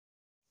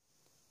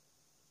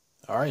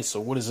Alright,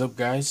 so what is up,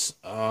 guys?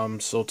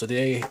 So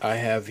today I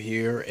have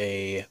here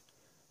a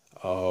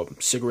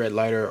cigarette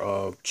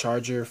lighter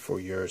charger for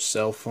your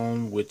cell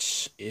phone,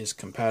 which is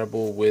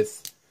compatible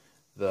with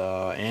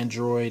the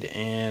Android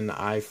and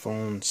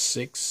iPhone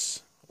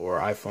 6 or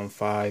iPhone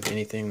 5,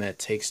 anything that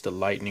takes the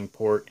lightning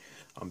port.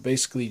 I'm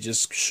basically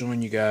just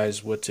showing you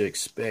guys what to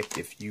expect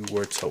if you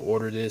were to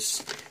order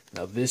this.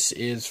 Now this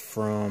is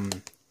from,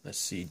 let's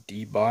see,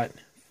 Debot.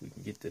 If we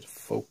can get to the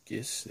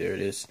focus, there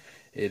it is.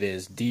 It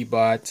is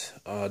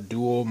Debot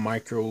dual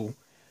micro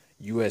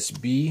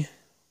USB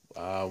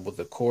with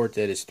a cord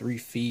that is 3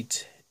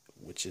 feet,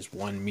 which is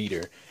 1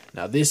 meter.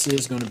 Now this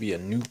is going to be a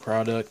new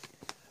product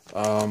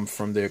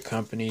from their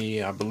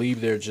company. I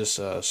believe they're just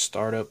a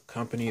startup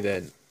company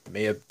that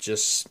may have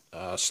just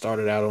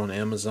started out on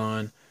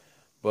Amazon.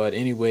 But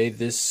anyway,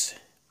 this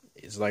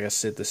is, like I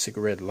said, the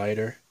cigarette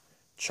lighter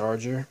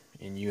charger,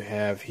 and you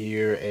have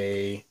here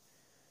a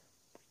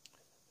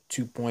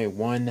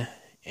 2.1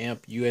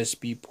 amp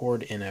USB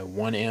port and a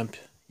 1 amp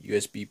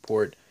USB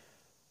port.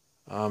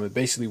 It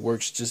basically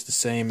works just the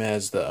same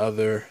as the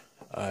other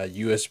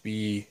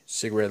USB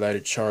cigarette lighter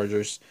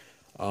chargers.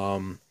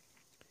 I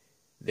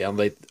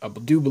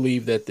do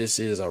believe that this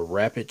is a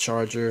rapid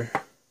charger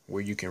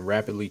where you can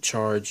rapidly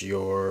charge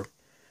your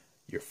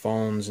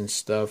phones and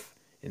stuff.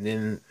 And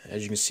then,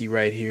 as you can see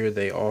right here,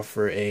 they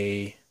offer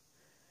a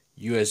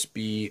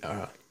USB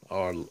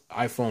or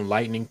iPhone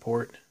Lightning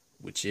port,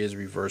 which is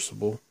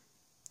reversible.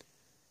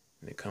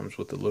 And it comes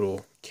with a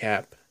little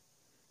cap.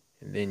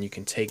 And then you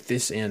can take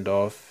this end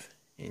off,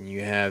 and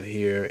you have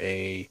here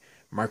a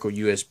micro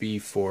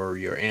USB for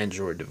your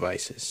Android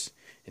devices.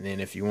 And then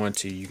if you want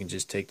to, you can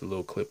just take the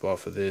little clip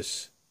off of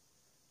this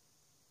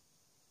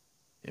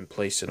and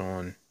place it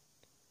on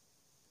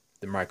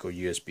the micro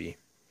USB.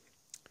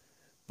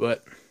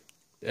 But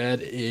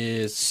that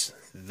is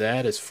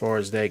that as far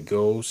as that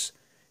goes.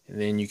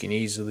 And then you can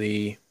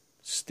easily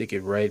stick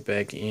it right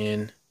back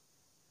in.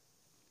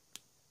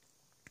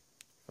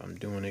 If I'm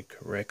doing it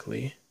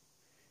correctly,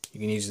 you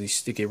can easily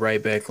stick it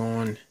right back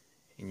on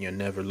and you'll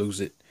never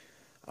lose it.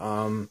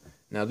 Now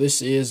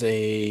this is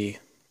a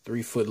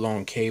 3-foot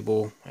long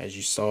cable, as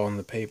you saw on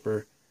the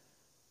paper,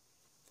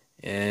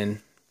 and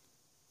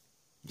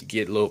you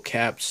get little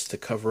caps to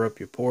cover up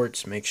your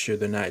ports, make sure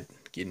they're not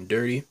getting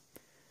dirty.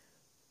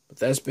 But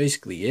that's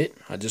basically it.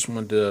 I just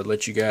wanted to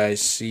let you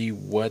guys see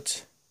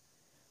what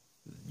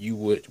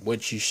you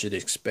should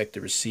expect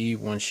to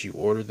receive once you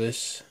order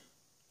this.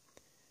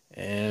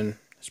 And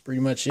that's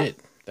pretty much it.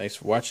 Thanks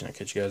for watching. I'll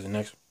catch you guys in the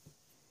next one.